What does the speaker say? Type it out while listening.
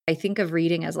I think of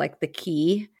reading as like the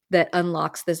key that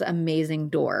unlocks this amazing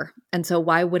door. And so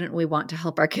why wouldn't we want to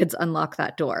help our kids unlock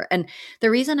that door? And the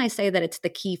reason I say that it's the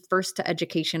key first to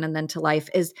education and then to life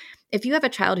is if you have a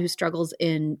child who struggles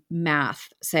in math,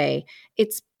 say,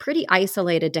 it's pretty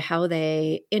isolated to how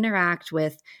they interact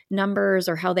with numbers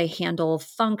or how they handle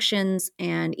functions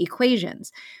and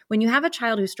equations. When you have a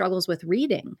child who struggles with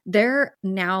reading, they're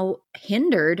now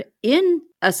hindered in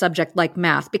a subject like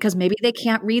math because maybe they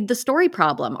can't read the story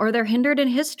problem, or they're hindered in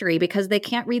history because they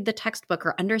can't read the textbook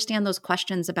or understand those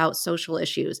questions about social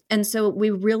issues. And so we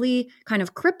really kind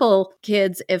of cripple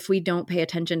kids if we don't pay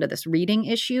attention to this reading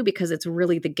issue, because it's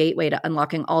really the gateway to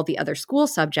unlocking all the other school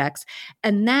subjects.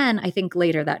 And then I think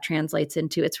later that translates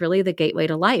into it's really the gateway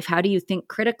to life. How do you think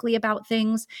critically about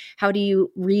things? How do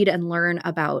you read and learn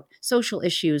about social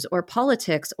issues or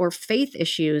politics or faith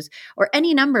issues or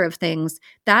any number of things?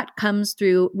 That comes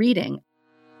through reading.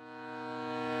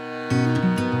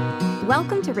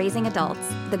 Welcome to Raising Adults,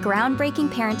 the groundbreaking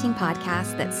parenting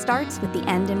podcast that starts with the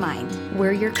end in mind.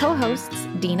 We're your co-hosts,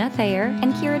 Dina Thayer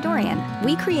and Kira Dorian.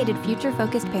 We created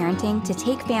future-focused parenting to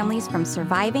take families from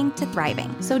surviving to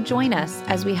thriving. So join us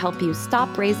as we help you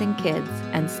stop raising kids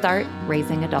and start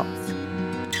raising adults.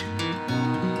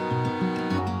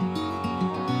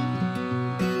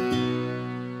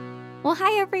 Well,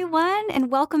 hi, everyone,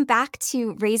 and welcome back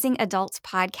to Raising Adults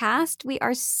podcast. We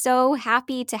are so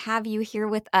happy to have you here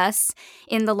with us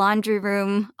in the laundry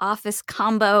room office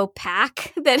combo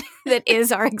pack that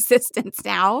is our existence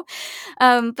now.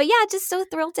 But yeah, just so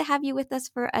thrilled to have you with us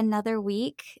for another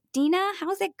week. Dina,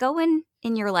 how's it going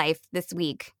in your life this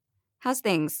week? How's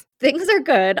things? Things are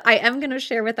good. I am going to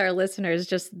share with our listeners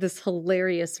just this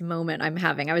hilarious moment I'm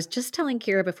having. I was just telling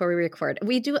Kira before we record,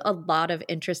 we do a lot of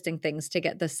interesting things to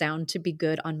get the sound to be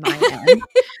good on my end.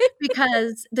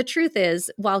 Because the truth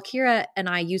is, while Kira and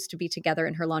I used to be together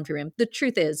in her laundry room, the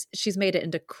truth is she's made it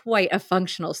into quite a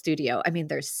functional studio. I mean,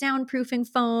 there's soundproofing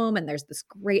foam and there's this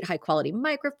great high quality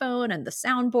microphone and the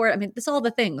soundboard. I mean, it's all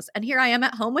the things. And here I am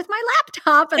at home with my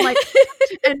laptop and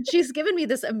and she's given me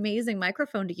this amazing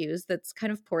microphone to use that's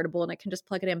kind of portable and I can just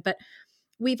plug it in. But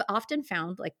we've often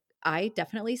found I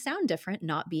definitely sound different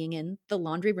not being in the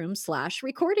laundry room /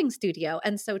 recording studio.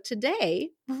 And so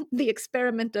today, the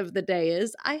experiment of the day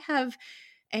is I have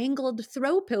angled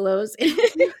throw pillows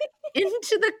into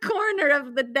the corner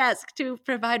of the desk to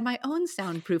provide my own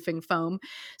soundproofing foam.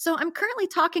 So I'm currently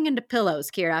talking into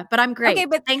pillows, Kira, but I'm great. Okay,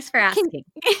 but thanks for asking.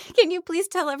 Can you please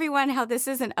tell everyone how this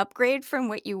is an upgrade from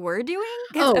what you were doing?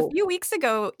 Because a few weeks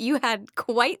ago, you had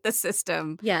quite the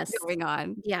system going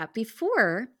on. Yeah,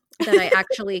 before that I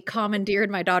actually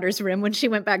commandeered my daughter's room when she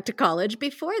went back to college.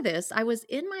 Before this, I was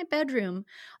in my bedroom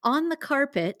on the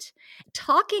carpet,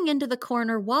 talking into the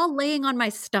corner while laying on my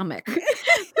stomach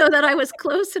so that I was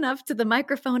close enough to the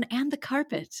microphone and the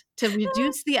carpet to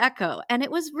reduce the echo. And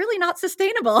it was really not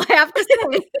sustainable, I have to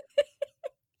say.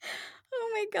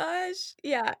 Oh my gosh.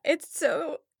 Yeah, it's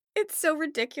so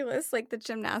ridiculous, like the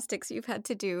gymnastics you've had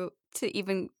to do to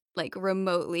even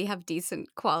remotely have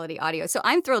decent quality audio. So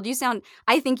I'm thrilled.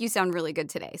 I think you sound really good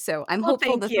today. So I'm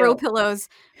hopeful the throw pillows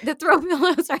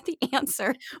are the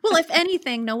answer. Well, if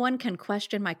anything, no one can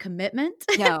question my commitment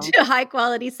to high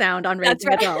quality sound on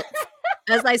Raising Adults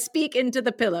as I speak into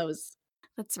the pillows.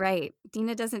 That's right.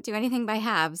 Dina doesn't do anything by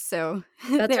halves, so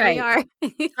that's there right.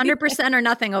 We are. 100% or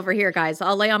nothing over here, guys.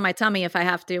 I'll lay on my tummy if I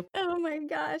have to. Oh my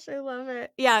gosh, I love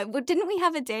it. Yeah, well, didn't we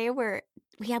have a day where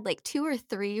we had 2 or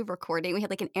 3 recording? We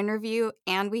had an interview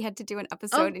and we had to do an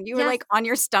episode and you were on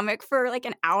your stomach for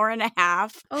an hour and a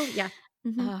half. Oh, yeah.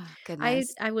 Mm-hmm. Oh,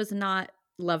 goodness. I was not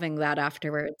loving that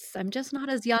afterwards. I'm just not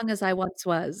as young as I once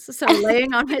was. So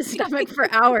laying on my stomach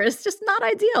for hours, just not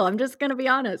ideal. I'm just going to be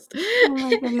honest. Oh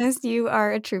my goodness, you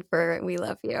are a trooper. We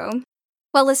love you.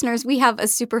 Well, listeners, we have a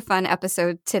super fun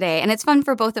episode today, and it's fun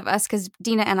for both of us because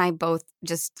Dina and I both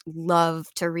just love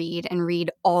to read and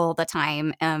read all the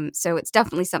time. So it's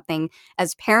definitely something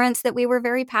as parents that we were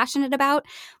very passionate about,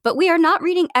 but we are not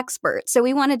reading experts. So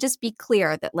we want to just be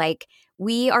clear that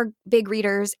we are big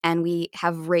readers and we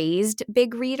have raised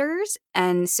big readers.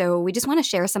 And so we just want to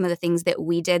share some of the things that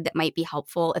we did that might be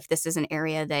helpful if this is an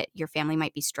area that your family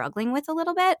might be struggling with a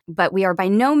little bit. But we are by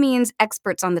no means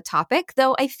experts on the topic,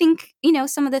 though I think,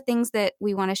 some of the things that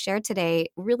we want to share today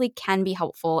really can be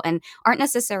helpful and aren't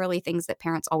necessarily things that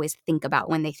parents always think about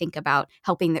when they think about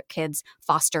helping their kids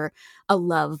foster a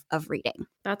love of reading.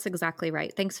 That's exactly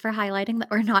right. Thanks for highlighting that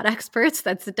we're not experts.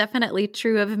 That's definitely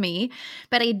true of me.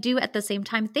 But I do at the same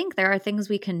time think there are things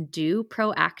we can do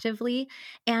proactively.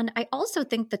 And I also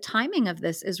think the timing of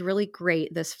this is really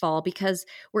great this fall because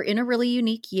we're in a really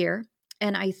unique year.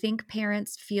 And I think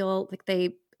parents feel like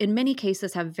they in many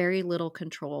cases have very little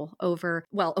control over,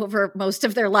 well, over most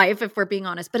of their life, if we're being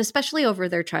honest, but especially over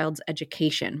their child's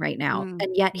education right now. And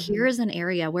yet here is an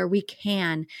area where we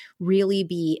can really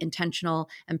be intentional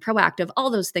and proactive,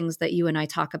 all those things that you and I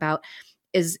talk about.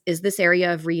 Is this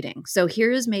area of reading. So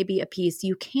here's maybe a piece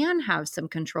you can have some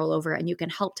control over, and you can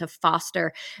help to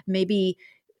foster maybe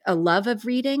a love of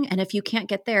reading. And if you can't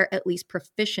get there, at least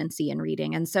proficiency in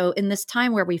reading. And so in this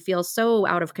time where we feel so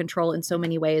out of control in so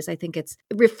many ways, I think it's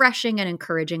refreshing and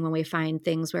encouraging when we find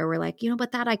things where we're like,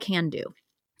 but that I can do.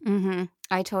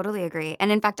 I totally agree. And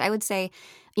in fact, I would say,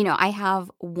 I have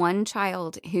one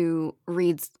child who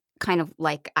reads kind of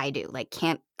like I do, like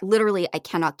I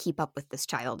cannot keep up with this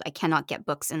child. I cannot get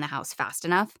books in the house fast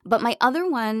enough. But my other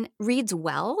one reads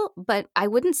well, but I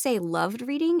wouldn't say loved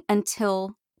reading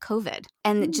until COVID.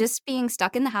 And just being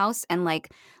stuck in the house and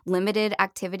like limited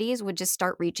activities would just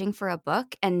start reaching for a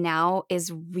book, and now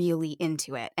is really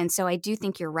into it. And so I do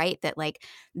think you're right that like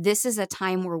this is a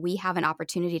time where we have an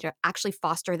opportunity to actually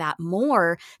foster that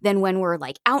more than when we're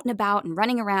like out and about and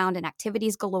running around and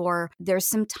activities galore. There's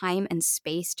some time and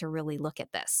space to really look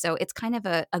at this. So it's kind of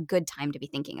a good time to be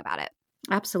thinking about it.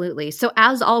 Absolutely. So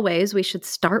as always, we should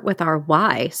start with our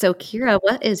why. So Kira,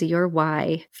 what is your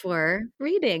why for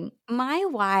reading? My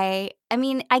why,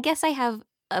 I guess I have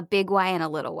a big why and a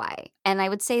little why. And I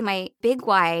would say my big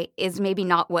why is maybe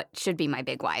not what should be my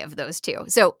big why of those two.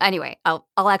 So anyway, I'll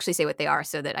actually say what they are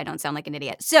so that I don't sound like an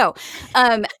idiot. So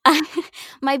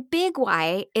my big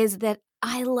why is that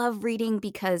I love reading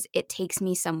because it takes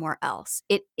me somewhere else.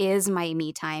 It is my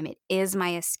me time. It is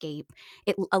my escape.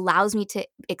 It allows me to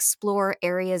explore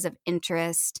areas of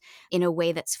interest in a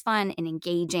way that's fun and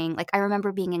engaging. Like I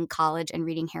remember being in college and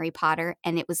reading Harry Potter,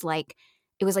 and it was like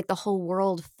the whole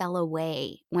world fell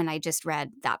away when I just read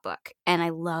that book. And I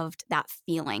loved that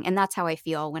feeling. And that's how I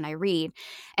feel when I read.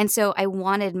 And so I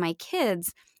wanted my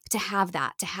kids to have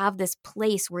that, to have this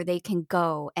place where they can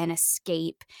go and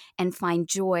escape and find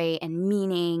joy and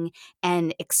meaning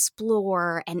and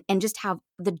explore and just have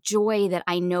the joy that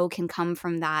I know can come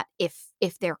from that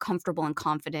if they're comfortable and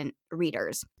confident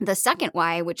readers. The second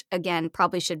why, which again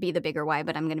probably should be the bigger why,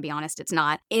 but I'm going to be honest, it's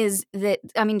not, is that,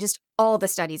 just all the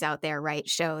studies out there, right,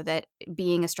 show that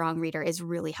being a strong reader is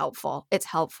really helpful. It's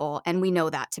helpful. And we know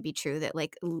that to be true, that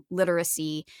like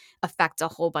literacy affects a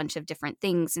whole bunch of different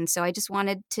things. And so I just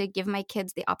wanted to give my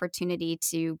kids the opportunity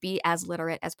to be as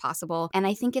literate as possible. And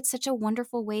I think it's such a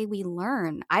wonderful way we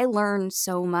learn. I learn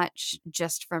so much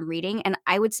just from reading. And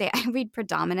I would say I read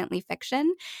predominantly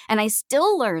fiction, and I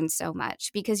still learn so much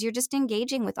because you're just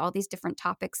engaging with all these different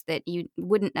topics that you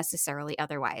wouldn't necessarily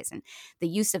otherwise. And the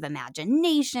use of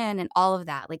imagination and all of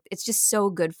that, like it's just so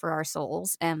good for our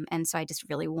souls. And so I just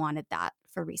really wanted that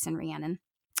for Reese and Rhiannon.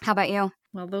 How about you?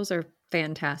 Well, those are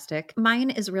fantastic. Mine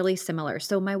is really similar.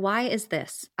 So my why is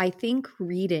this. I think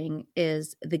reading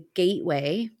is the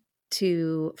gateway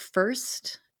to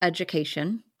first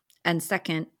education and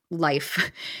second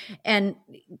life. And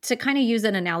to kind of use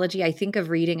an analogy, I think of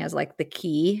reading as like the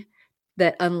key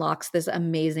that unlocks this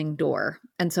amazing door.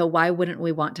 And so why wouldn't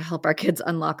we want to help our kids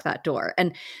unlock that door?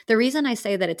 And the reason I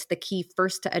say that it's the key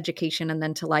first to education and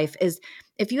then to life is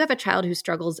if you have a child who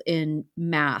struggles in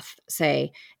math,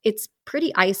 say, it's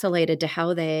pretty isolated to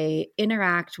how they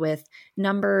interact with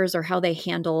numbers or how they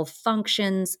handle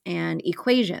functions and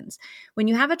equations. When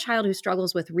you have a child who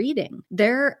struggles with reading,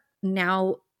 they're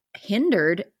now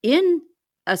hindered in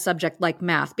a subject like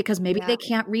math because maybe they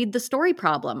can't read the story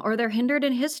problem, or they're hindered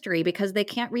in history because they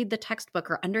can't read the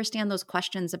textbook or understand those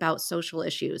questions about social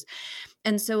issues.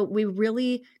 And so we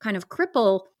really kind of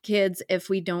cripple kids if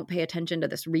we don't pay attention to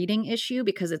this reading issue,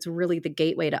 because it's really the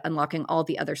gateway to unlocking all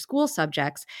the other school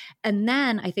subjects. And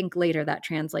then I think later that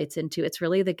translates into it's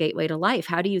really the gateway to life.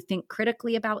 How do you think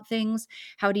critically about things?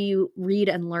 How do you read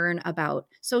and learn about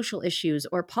social issues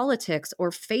or politics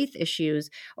or faith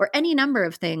issues or any number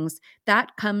of things?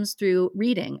 That comes through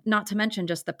reading, not to mention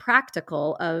just the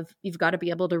practical of you've got to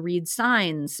be able to read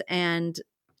signs and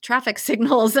traffic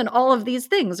signals and all of these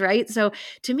things, right? So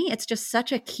to me, it's just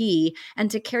such a key. And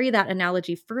to carry that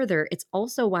analogy further, it's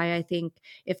also why I think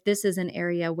if this is an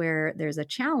area where there's a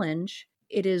challenge,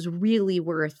 it is really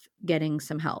worth getting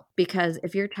some help. Because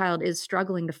if your child is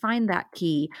struggling to find that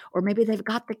key, or maybe they've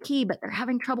got the key, but they're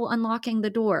having trouble unlocking the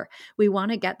door, we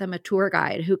want to get them a tour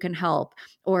guide who can help,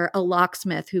 or a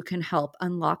locksmith who can help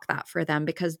unlock that for them,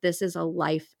 because this is a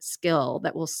life skill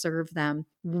that will serve them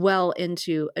well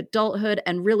into adulthood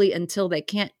and really until they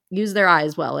can't use their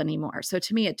eyes well anymore. So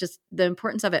to me, the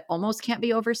importance of it almost can't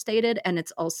be overstated. And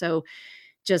it's also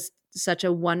just such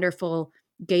a wonderful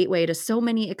gateway to so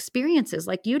many experiences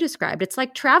like you described. It's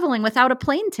like traveling without a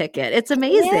plane ticket. It's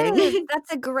amazing. Yes,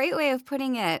 that's a great way of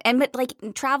putting it. And but like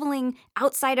traveling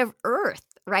outside of Earth,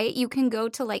 right? You can go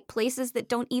to like places that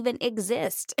don't even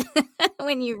exist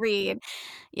when you read.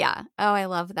 Yeah. Oh, I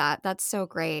love that. That's so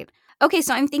great. Okay,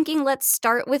 so I'm thinking let's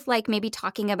start with like maybe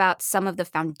talking about some of the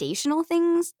foundational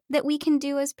things that we can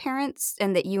do as parents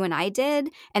and that you and I did.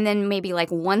 And then maybe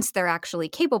like once they're actually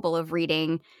capable of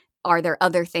reading, are there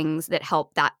other things that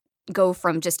help that go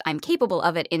from just I'm capable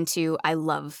of it into I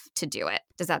love to do it?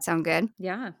 Does that sound good?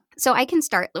 Yeah. So I can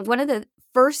start. One of the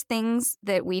first things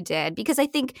that we did, because I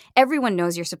think everyone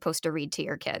knows you're supposed to read to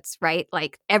your kids, right?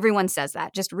 Like everyone says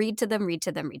that. Just read to them, read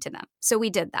to them, read to them. So we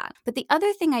did that. But the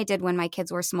other thing I did when my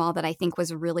kids were small that I think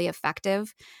was really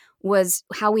effective was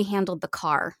how we handled the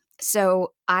car.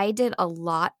 So I did a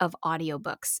lot of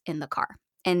audiobooks in the car.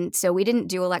 And so we didn't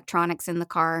do electronics in the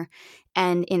car.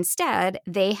 And instead,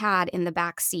 they had in the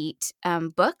back seat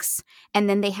books, and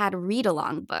then they had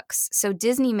read-along books. So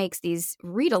Disney makes these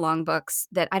read-along books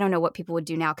that I don't know what people would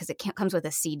do now because it comes with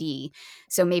a CD.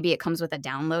 So maybe it comes with a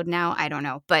download now. I don't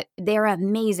know. But they're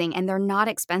amazing, and they're not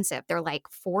expensive. They're like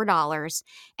 $4,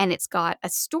 and it's got a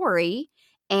story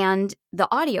and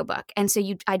the audiobook. And so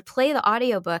I'd play the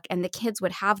audiobook and the kids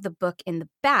would have the book in the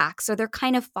back. So they're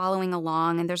kind of following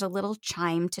along and there's a little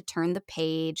chime to turn the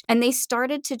page. And they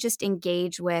started to just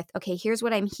engage with, okay, here's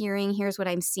what I'm hearing, here's what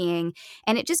I'm seeing.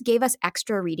 And it just gave us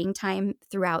extra reading time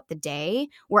throughout the day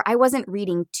where I wasn't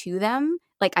reading to them.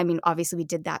 Like, I mean, obviously we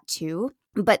did that too,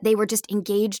 but they were just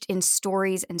engaged in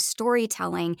stories and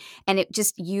storytelling, and it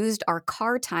just used our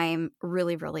car time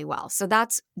really, really well. So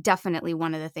that's definitely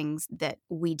one of the things that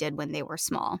we did when they were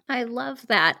small. I love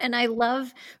that. And I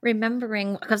love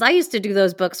remembering, because I used to do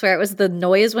those books where it was the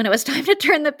noise when it was time to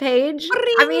turn the page.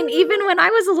 I mean, even when I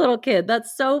was a little kid,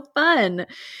 that's so fun.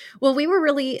 Well, we were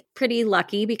really pretty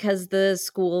lucky because the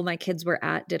school my kids were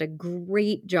at did a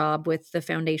great job with the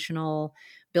foundational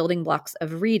building blocks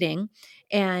of reading.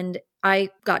 And I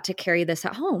got to carry this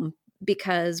at home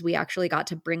because we actually got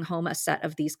to bring home a set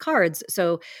of these cards.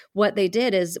 So what they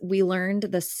did is we learned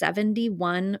the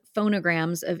 71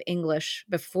 phonograms of English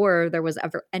before there was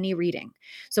ever any reading.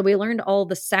 So we learned all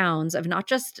the sounds of not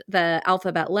just the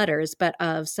alphabet letters, but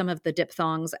of some of the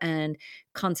diphthongs and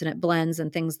consonant blends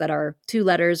and things that are 2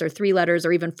 letters or 3 letters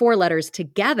or even 4 letters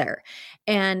together.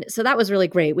 And so that was really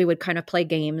great. We would kind of play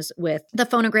games with the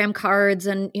phonogram cards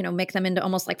and, make them into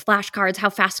almost like flashcards. How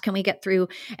fast can we get through?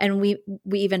 And we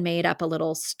even made up a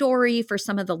little story for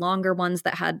some of the longer ones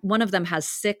that one of them has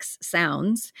 6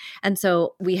 sounds. And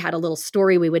so we had a little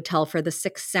story we would tell for the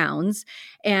 6 sounds.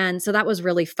 And so that was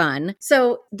really fun.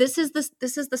 So this is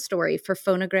the story for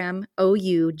phonogram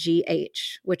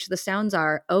OUGH, which the sounds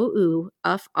are OU,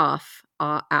 uff, off,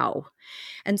 ah, ow.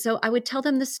 And so I would tell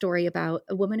them the story about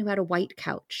a woman who had a white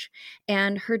couch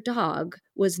and her dog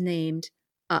was named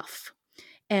Uff.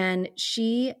 And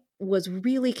she was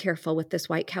really careful with this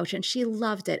white couch and she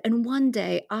loved it. And one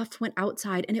day Uff went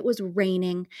outside and it was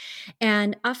raining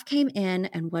and Uff came in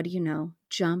and what do you know?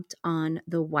 Jumped on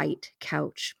the white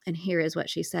couch. And here is what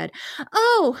she said.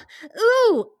 Oh,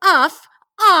 ooh, Uff,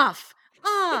 off,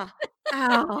 ah,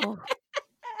 ow.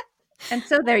 And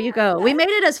so there you go. We made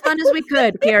it as fun as we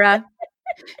could, Kira.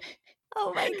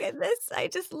 Oh my goodness. I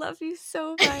just love you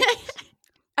so much.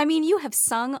 I mean, you have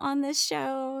sung on this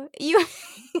show. You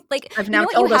like I've now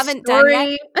told a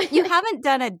story. You haven't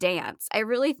done a dance. I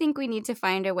really think we need to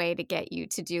find a way to get you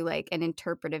to do like an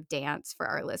interpretive dance for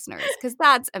our listeners because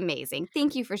that's amazing.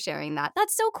 Thank you for sharing that.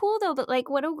 That's so cool though, but like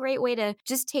what a great way to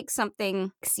just take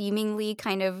something seemingly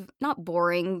kind of not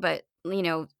boring, but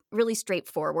really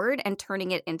straightforward and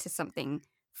turning it into something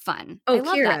fun. Oh,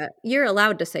 Kira, you're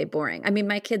allowed to say boring. I mean,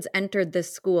 my kids entered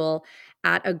this school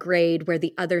at a grade where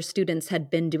the other students had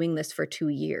been doing this for 2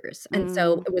 years. And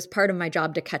so it was part of my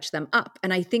job to catch them up.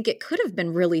 And I think it could have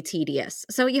been really tedious.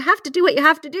 So you have to do what you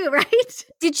have to do, right?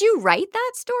 Did you write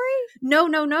that story? No.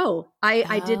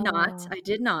 I did not. I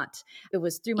did not. It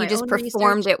was through my own research. You just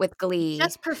performed it with glee.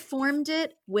 Just performed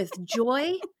it with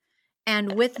joy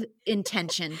and with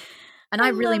intention. And I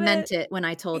really meant it when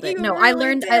I told it. No, I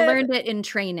learned it in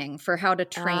training for how to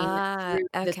train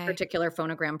through this particular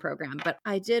phonogram program. But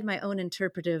I did my own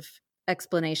interpretive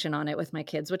explanation on it with my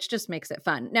kids, which just makes it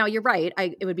fun. Now, you're right.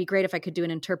 It would be great if I could do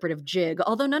an interpretive jig,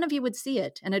 although none of you would see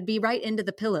it. And it'd be right into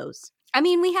the pillows. I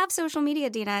mean, we have social media,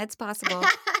 Dina. It's possible.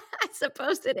 I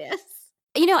suppose it is.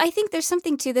 I think there's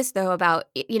something to this, though, about,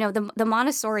 the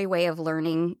Montessori way of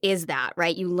learning is that,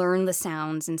 right? You learn the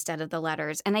sounds instead of the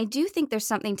letters. And I do think there's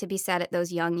something to be said at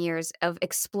those young years of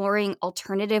exploring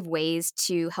alternative ways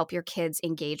to help your kids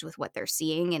engage with what they're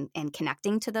seeing and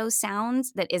connecting to those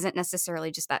sounds that isn't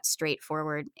necessarily just that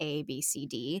straightforward A, B, C,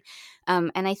 D.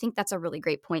 And I think that's a really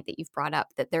great point that you've brought up,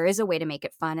 that there is a way to make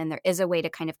it fun and there is a way to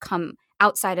kind of come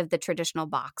outside of the traditional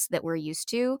box that we're used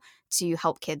to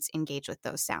help kids engage with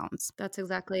those sounds. That's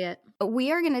exactly it.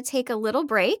 We are going to take a little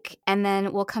break and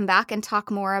then we'll come back and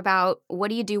talk more about what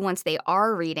do you do once they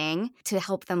are reading to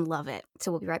help them love it.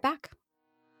 So we'll be right back.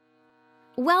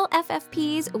 Well,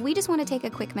 FFPs, we just want to take a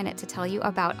quick minute to tell you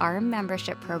about our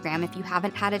membership program. If you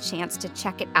haven't had a chance to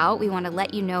check it out, we want to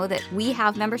let you know that we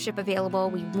have membership available.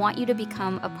 We want you to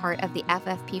become a part of the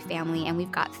FFP family, and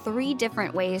we've got 3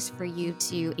 different ways for you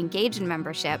to engage in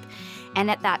membership.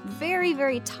 And at that very,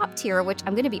 very top tier, which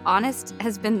I'm going to be honest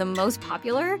has been the most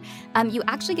popular, you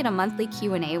actually get a monthly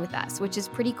Q&A with us, which is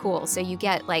pretty cool. So you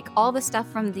get like all the stuff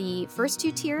from the first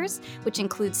 2 tiers, which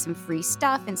includes some free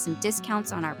stuff and some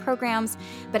discounts on our programs.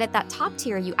 But at that top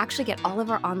tier, you actually get all of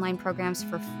our online programs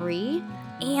for free.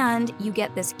 And you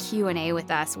get this Q&A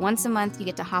with us. Once a month, you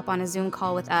get to hop on a Zoom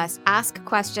call with us, ask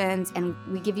questions, and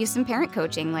we give you some parent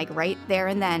coaching, like right there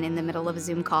and then in the middle of a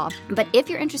Zoom call. But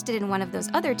if you're interested in one of those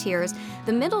other tiers,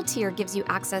 the middle tier gives you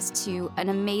access to an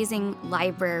amazing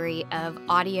library of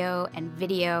audio and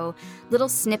video, little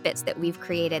snippets that we've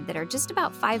created that are just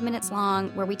about 5 minutes long,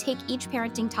 where we take each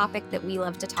parenting topic that we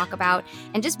love to talk about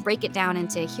and just break it down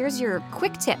into here's your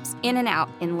quick tips in and out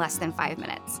in less than 5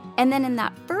 minutes. And then in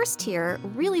that first tier,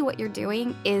 really what you're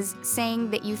doing is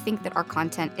saying that you think that our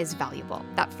content is valuable.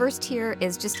 That first tier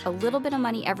is just a little bit of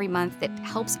money every month that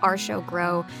helps our show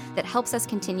grow, that helps us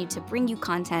continue to bring you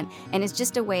content, and is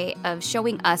just a way of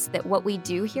showing us that what we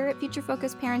do here at Future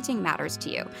Focused Parenting matters to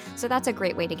you. So that's a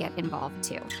great way to get involved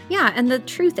too. Yeah, and the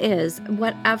truth is,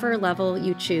 whatever level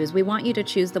you choose, we want you to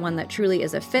choose the one that truly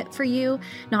is a fit for you,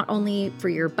 not only for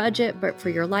your budget, but for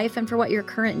your life and for what your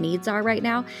current needs are right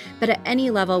now. But at any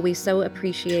level, we so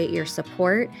appreciate your support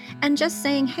and just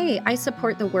saying, hey, I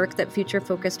support the work that Future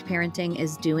Focused Parenting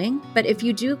is doing. But if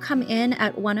you do come in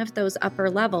at one of those upper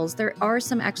levels, there are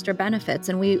some extra benefits,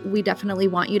 and we definitely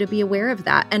want you to be aware of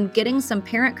that. And getting some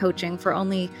parent coaching for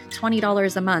only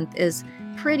 $20 a month is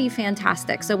pretty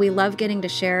fantastic. So we love getting to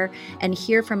share and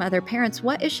hear from other parents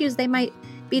what issues they might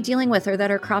be dealing with or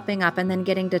that are cropping up, and then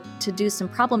getting to do some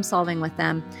problem solving with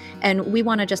them. And we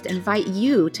want to just invite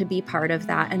you to be part of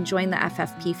that and join the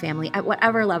FFP family at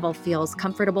whatever level feels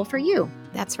comfortable for you.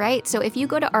 That's right. So if you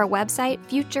go to our website,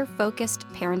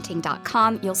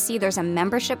 futurefocusedparenting.com, you'll see there's a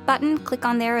membership button. Click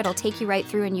on there. It'll take you right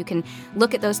through, and you can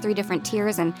look at those 3 different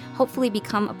tiers and hopefully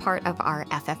become a part of our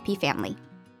FFP family.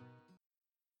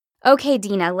 Okay,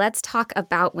 Dina, let's talk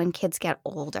about when kids get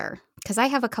older, because I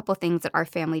have a couple things that our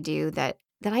family do that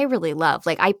I really love.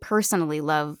 Like, I personally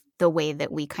love the way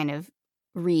that we kind of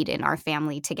read in our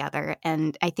family together.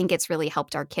 And I think it's really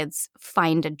helped our kids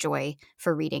find a joy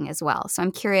for reading as well. So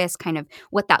I'm curious kind of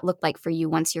what that looked like for you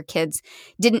once your kids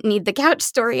didn't need the couch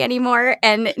story anymore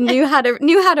and knew how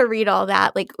to read all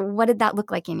that. Like, what did that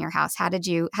look like in your house? How did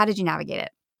you navigate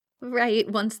it? Right.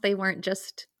 Once they weren't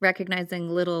just recognizing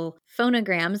little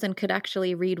phonograms and could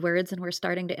actually read words and were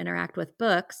starting to interact with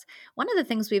books. One of the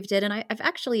things we've did, and I've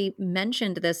actually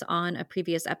mentioned this on a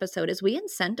previous episode, is we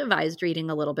incentivized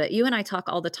reading a little bit. You and I talk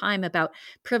all the time about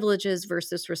privileges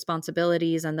versus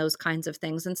responsibilities and those kinds of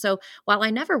things. And so while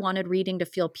I never wanted reading to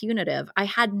feel punitive, I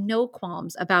had no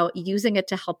qualms about using it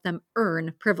to help them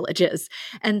earn privileges.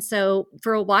 And so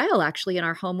for a while, actually, in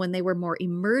our home, when they were more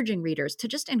emerging readers, to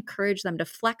just encourage them to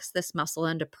flex this muscle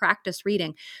and to practice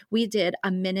reading, we did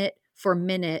a minute for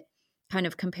minute kind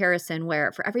of comparison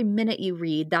where for every minute you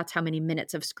read, that's how many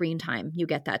minutes of screen time you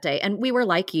get that day. And we were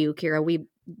like you, Kira, we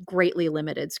greatly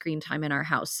limited screen time in our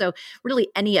house. So really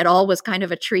any at all was kind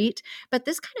of a treat, but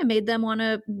this kind of made them want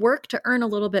to work to earn a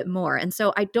little bit more. And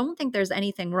so I don't think there's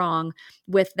anything wrong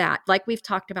with that. Like we've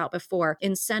talked about before,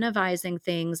 incentivizing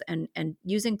things and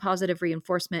using positive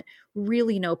reinforcement,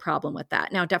 really no problem with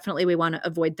that. Now, definitely we want to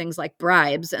avoid things like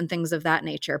bribes and things of that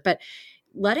nature, but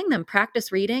letting them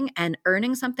practice reading and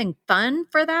earning something fun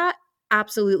for that,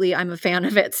 absolutely, I'm a fan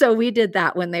of it. So we did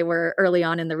that when they were early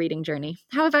on in the reading journey.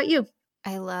 How about you?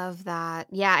 I love that.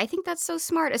 Yeah, I think that's so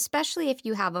smart, especially if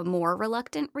you have a more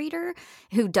reluctant reader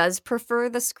who does prefer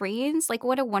the screens. Like,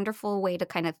 what a wonderful way to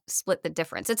kind of split the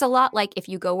difference. It's a lot like if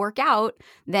you go work out,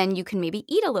 then you can maybe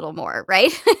eat a little more,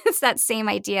 right? It's that same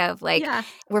idea of like, Yeah.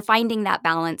 we're finding that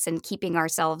balance and keeping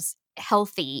ourselves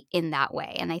healthy in that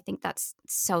way. And I think that's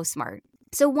so smart.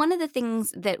 So one of the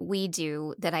things that we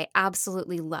do that I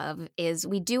absolutely love is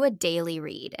we do a daily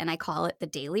read, and I call it the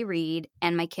daily read,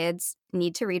 and my kids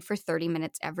need to read for 30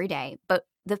 minutes every day. But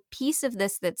the piece of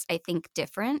this that's, I think,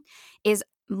 different is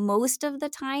most of the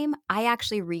time I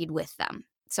actually read with them.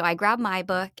 So I grab my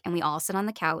book and we all sit on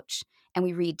the couch and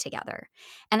we read together.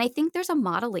 And I think there's a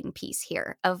modeling piece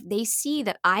here of they see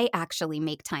that I actually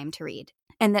make time to read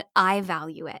and that I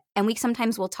value it. And we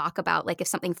sometimes will talk about, like, if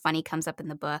something funny comes up in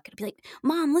the book, it'll be like,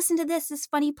 Mom, listen to this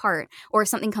funny part. Or if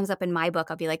something comes up in my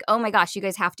book, I'll be like, oh my gosh, you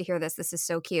guys have to hear this. This is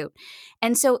so cute.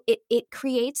 And so it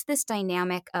creates this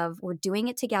dynamic of we're doing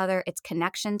it together. It's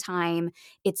connection time.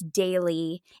 It's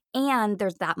daily. And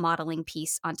there's that modeling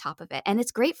piece on top of it. And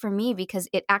it's great for me because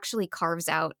it actually carves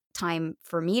out time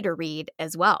for me to read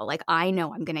as well. Like, I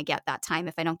know I'm going to get that time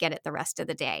if I don't get it the rest of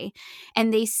the day.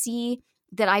 And they see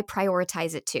that I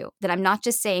prioritize it too, that I'm not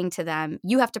just saying to them,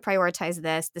 you have to prioritize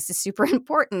this. This is super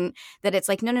important. That it's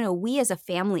like, no, we as a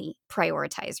family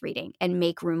prioritize reading and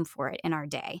make room for it in our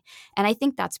day. And I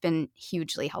think that's been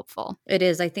hugely helpful. It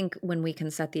is. I think when we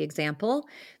can set the example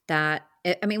that,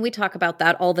 I mean, we talk about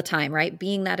that all the time, right?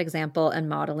 Being that example and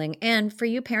modeling. And for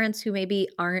you parents who maybe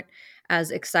aren't as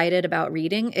excited about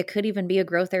reading, it could even be a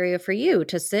growth area for you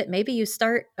to sit. Maybe you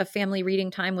start a family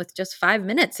reading time with just 5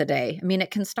 minutes a day. I mean,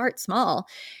 it can start small,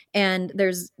 and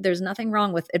there's nothing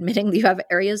wrong with admitting that you have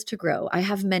areas to grow. I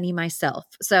have many myself.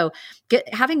 So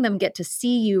having them get to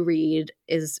see you read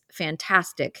is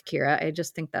fantastic, Kira. I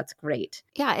just think that's great.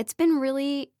 Yeah, it's been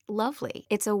really lovely.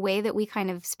 It's a way that we kind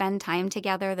of spend time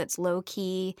together that's low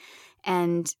key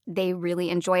and they really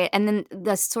enjoy it. And then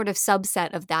the sort of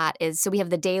subset of that is, so we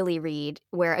have the daily read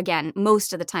where, again,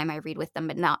 most of the time I read with them,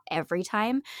 but not every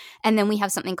time. And then we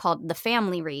have something called the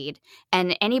family read,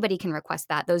 and anybody can request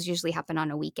that. Those usually happen on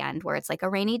a weekend where it's like a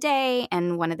rainy day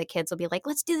and one of the kids will be like,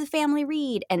 let's do the family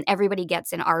read. And everybody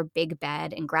gets in our big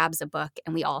bed and grabs a book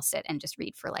and we all sit and just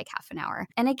read for like half an hour.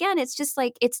 And again, it's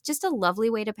just a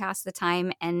lovely way to pass the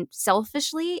time. And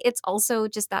selfishly, it's also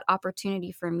just that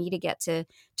opportunity for me to get to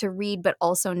read, but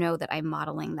also know that I'm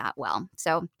modeling that well.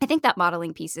 So I think that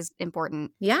modeling piece is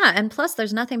important. Yeah. And plus,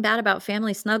 there's nothing bad about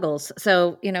family snuggles.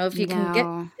 So, if you can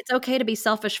get, it's okay to be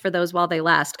selfish for those while they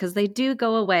last, because they do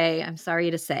go away, I'm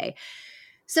sorry to say.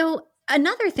 So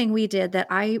another thing we did that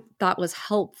I thought was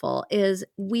helpful is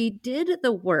we did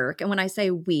the work. And when I say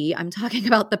we, I'm talking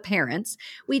about the parents.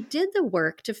 We did the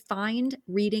work to find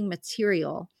reading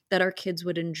material that our kids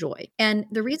would enjoy. And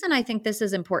the reason I think this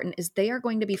is important is they are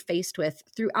going to be faced with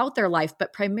throughout their life,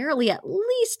 but primarily at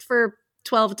least for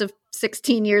 12 to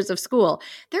 16 years of school,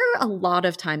 they're a lot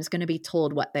of times going to be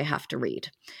told what they have to read.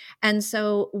 And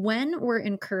so when we're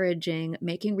encouraging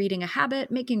making reading a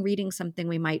habit, making reading something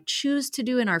we might choose to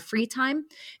do in our free time,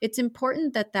 it's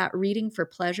important that that reading for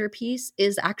pleasure piece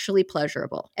is actually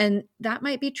pleasurable. And that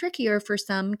might be trickier for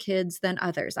some kids than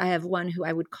others. I have one who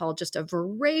I would call just a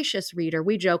voracious reader.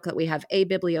 We joke that we have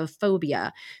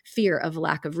abibliophobia, fear of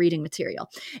lack of reading material.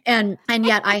 And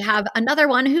yet I have another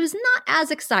one who's not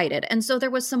as excited. And so there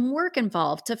was some work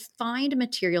involved to find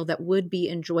material that would be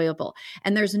enjoyable.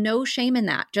 And there's no shame in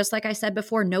that. Just like I said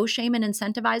before, no shame in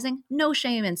incentivizing, no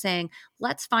shame in saying,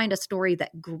 let's find a story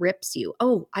that grips you.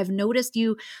 Oh, I've noticed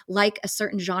you like a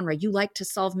certain genre. You like to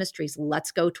solve mysteries.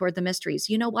 Let's go toward the mysteries.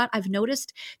 You know what? I've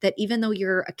noticed that even though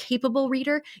you're a capable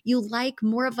reader, you like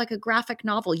more of like a graphic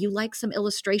novel. You like some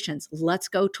illustrations. Let's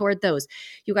go toward those.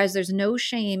 You guys, there's no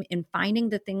shame in finding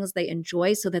the things they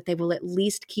enjoy so that they will at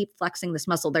least keep flexing this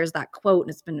muscle. There's that quote,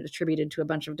 and it's been attributed to a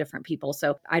bunch of different people.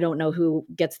 So I don't know who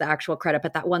gets the actual credit,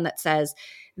 but that one that says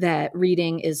that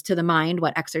reading is to the mind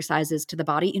what exercise is to the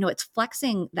body, it's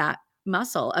flexing that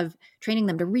muscle of training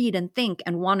them to read and think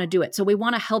and want to do it. So we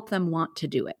want to help them want to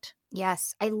do it.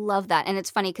 Yes, I love that. And it's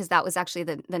funny because that was actually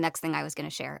the next thing I was going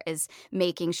to share is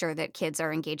making sure that kids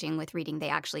are engaging with reading they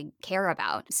actually care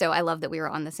about. So I love that we were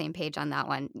on the same page on that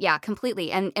one. Yeah,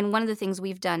 completely. And one of the things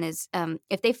we've done is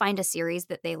if they find a series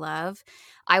that they love,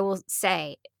 I will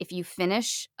say, if you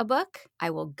finish a book,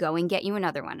 I will go and get you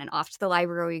another one. And off to the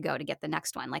library we go to get the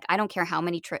next one. Like, I don't care how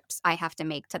many trips I have to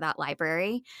make to that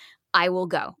library. I will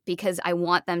go because I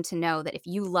want them to know that if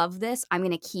you love this, I'm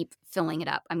going to keep filling it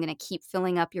up. I'm going to keep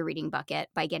filling up your reading bucket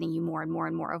by getting you more and more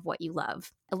and more of what you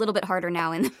love. A little bit harder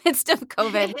now in the midst of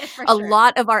COVID. A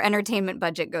lot of our entertainment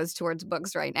budget goes towards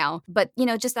books right now. But,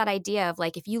 just that idea of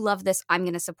like, if you love this, I'm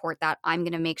going to support that. I'm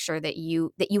going to make sure that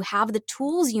you have the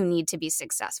tools you need to be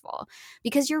successful.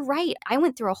 Because you're right. I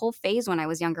went through a whole phase when I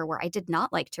was younger where I did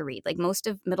not like to read. Like most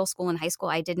of middle school and high school,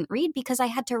 I didn't read because I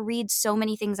had to read so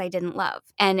many things I didn't love.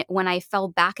 And when when I fell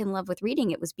back in love with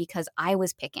reading, it was because I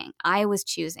was picking, I was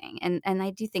choosing. And I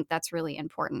do think that's really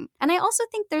important. And I also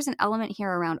think there's an element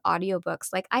here around audiobooks.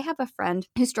 Like, I have a friend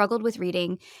who struggled with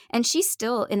reading, and she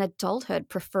still in adulthood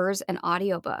prefers an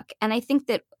audiobook. And I think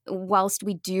that whilst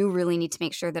we do really need to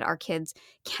make sure that our kids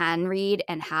can read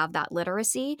and have that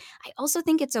literacy, I also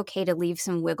think it's okay to leave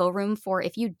some wiggle room for,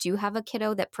 if you do have a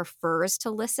kiddo that prefers to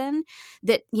listen,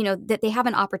 that, you know, that they have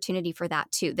an opportunity for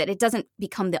that too, that it doesn't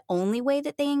become the only way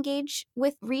that they engage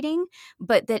with reading,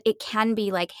 but that it can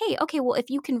be like, hey, okay, well,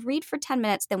 if you can read for 10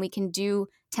 minutes, then we can do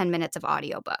 10 minutes of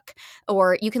audiobook.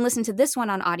 Or you can listen to this one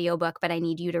on audiobook, but I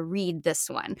need you to read this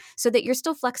one. So that you're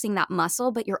still flexing that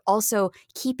muscle, but you're also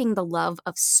keeping the love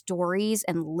of stories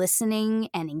and listening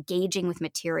and engaging with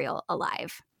material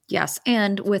alive. Yes,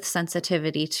 and with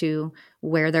sensitivity to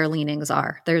where their leanings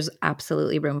are. There's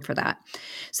absolutely room for that.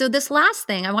 So this last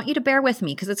thing, I want you to bear with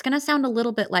me because it's going to sound a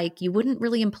little bit like you wouldn't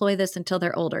really employ this until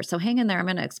they're older. So hang in there. I'm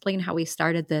going to explain how we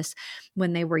started this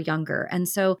when they were younger. And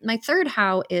so my third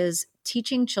how is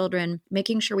teaching children,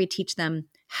 making sure we teach them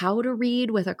how to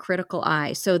read with a critical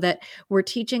eye, so that we're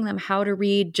teaching them how to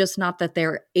read, just not that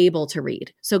they're able to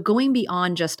read. So going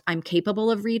beyond just I'm capable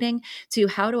of reading to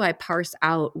how do I parse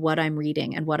out what I'm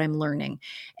reading and what I'm learning.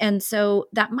 And so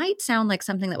that might sound like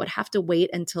something that would have to wait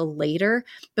until later,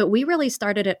 but we really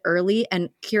started it early. And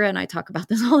Kira and I talk about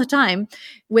this all the time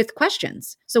with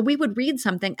questions. So we would read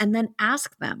something and then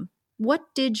ask them, what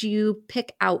did you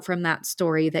pick out from that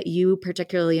story that you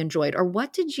particularly enjoyed? Or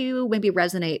what did you maybe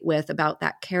resonate with about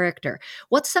that character?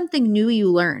 What's something new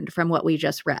you learned from what we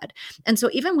just read? And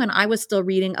so even when I was still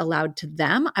reading aloud to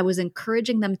them, I was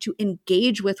encouraging them to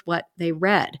engage with what they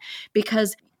read,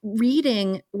 because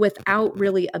reading without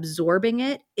really absorbing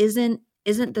it isn't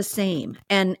the same.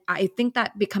 And I think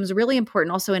that becomes really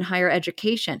important also in higher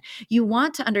education. You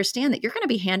want to understand that you're going to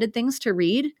be handed things to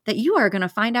read that you are going to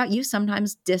find out you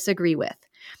sometimes disagree with.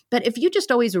 But if you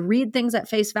just always read things at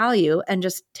face value and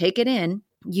just take it in,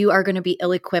 you are going to be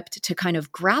ill-equipped to kind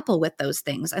of grapple with those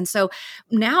things. And so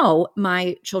now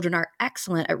my children are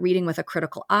excellent at reading with a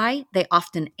critical eye. They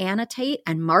often annotate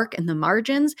and mark in the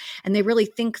margins, and they really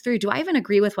think through, do I even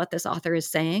agree with what this author is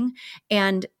saying?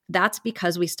 And that's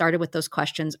because we started with those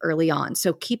questions early on.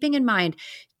 So keeping in mind,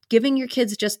 giving your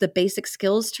kids just the basic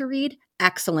skills to read,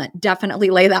 excellent. Definitely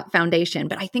lay that foundation.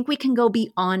 But I think we can go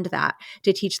beyond that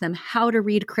to teach them how to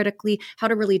read critically, how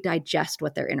to really digest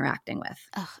what they're interacting with.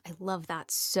 Oh, I love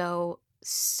that so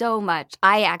much.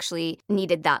 I actually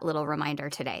needed that little reminder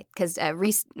today because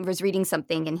Reese was reading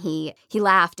something and he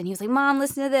laughed and he was like, Mom,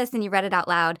 listen to this. And he read it out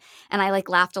loud. And I like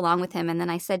laughed along with him. And then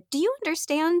I said, do you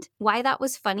understand why that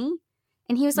was funny?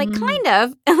 And he was like, kind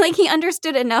of. Like he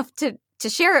understood enough to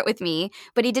share it with me,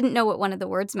 but he didn't know what one of the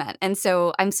words meant. And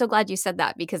so I'm so glad you said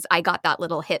that, because I got that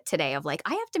little hit today of like,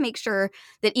 I have to make sure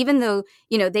that even though,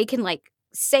 you know, they can like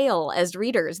sail as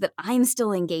readers, that I'm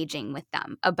still engaging with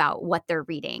them about what they're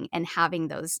reading and having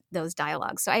those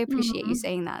dialogues. So I appreciate you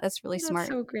saying that. That's really smart.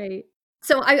 That's so great.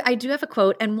 So I do have a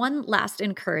quote, and one last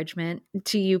encouragement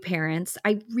to you parents.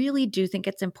 I really do think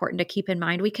it's important to keep in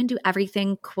mind we can do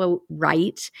everything, quote,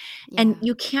 right. Yeah. And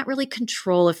you can't really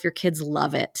control if your kids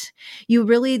love it. You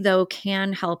really, though,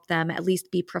 can help them at least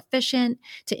be proficient,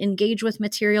 to engage with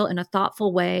material in a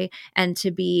thoughtful way, and to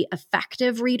be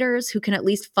effective readers who can at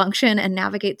least function and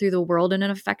navigate through the world in an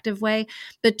effective way.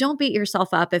 But don't beat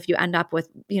yourself up if you end up with,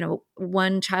 you know,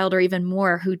 one child or even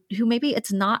more who maybe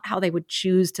it's not how they would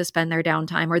choose to spend their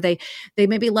downtime, or they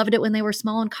maybe loved it when they were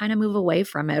small and kind of move away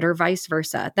from it, or vice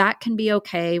versa. That can be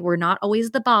okay. We're not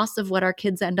always the boss of what our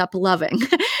kids end up loving.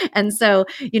 And so,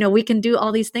 you know, we can do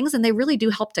all these things, and they really do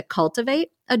help to cultivate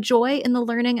a joy in the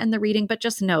learning and the reading. But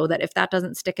just know that if that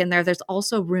doesn't stick in there, there's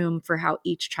also room for how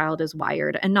each child is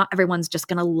wired, and not everyone's just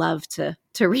going to love to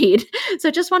read. So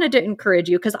just wanted to encourage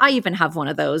you, because I even have one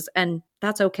of those, and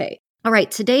that's okay. All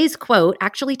right, today's quote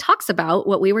actually talks about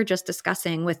what we were just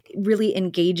discussing with really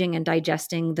engaging and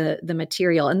digesting the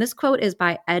material. And this quote is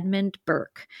by Edmund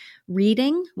Burke.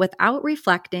 Reading without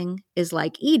reflecting is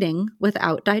like eating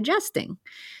without digesting.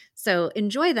 So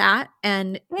enjoy that.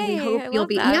 And we hope you'll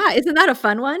be, yeah, isn't that a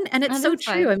fun one? And it's so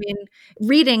true. Fun. I mean,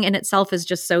 reading in itself is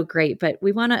just so great, but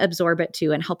we want to absorb it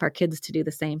too and help our kids to do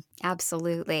the same.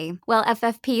 Absolutely. Well,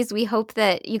 FFPs, we hope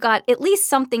that you got at least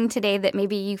something today that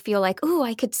maybe you feel like, oh,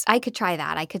 I could try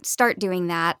that. I could start doing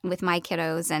that with my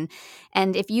kiddos.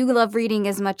 And if you love reading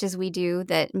as much as we do,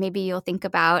 that maybe you'll think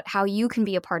about how you can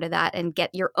be a part of that and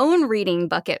get your own reading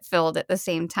bucket filled at the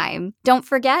same time. Don't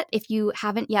forget, if you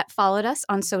haven't yet followed us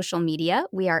on social social media.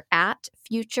 We are at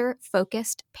Future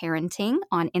Focused Parenting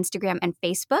on Instagram and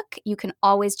Facebook. You can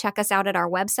always check us out at our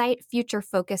website,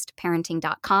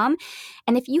 futurefocusedparenting.com.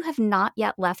 And if you have not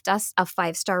yet left us a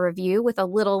 5-star review with a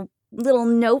little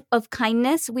note of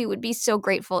kindness, we would be so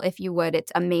grateful if you would.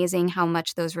 It's amazing how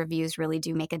much those reviews really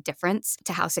do make a difference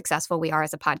to how successful we are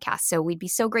as a podcast. So we'd be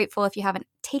so grateful if you haven't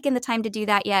taken the time to do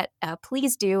that yet.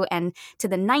 Please do. And to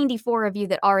the 94 of you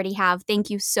that already have, thank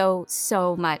you so,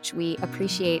 so much. We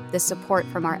appreciate the support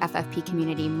from our FFP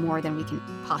community more than we can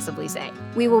possibly say.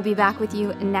 We will be back with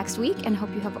you next week and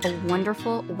hope you have a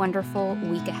wonderful, wonderful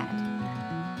week ahead.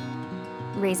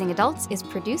 Raising Adults is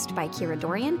produced by Kira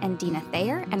Dorian and Dina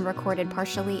Thayer and recorded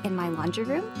partially in my laundry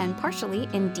room and partially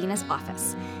in Dina's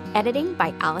office. Editing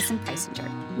by Allison Preisinger.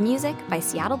 Music by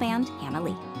Seattle band Anna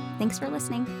Lee. Thanks for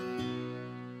listening.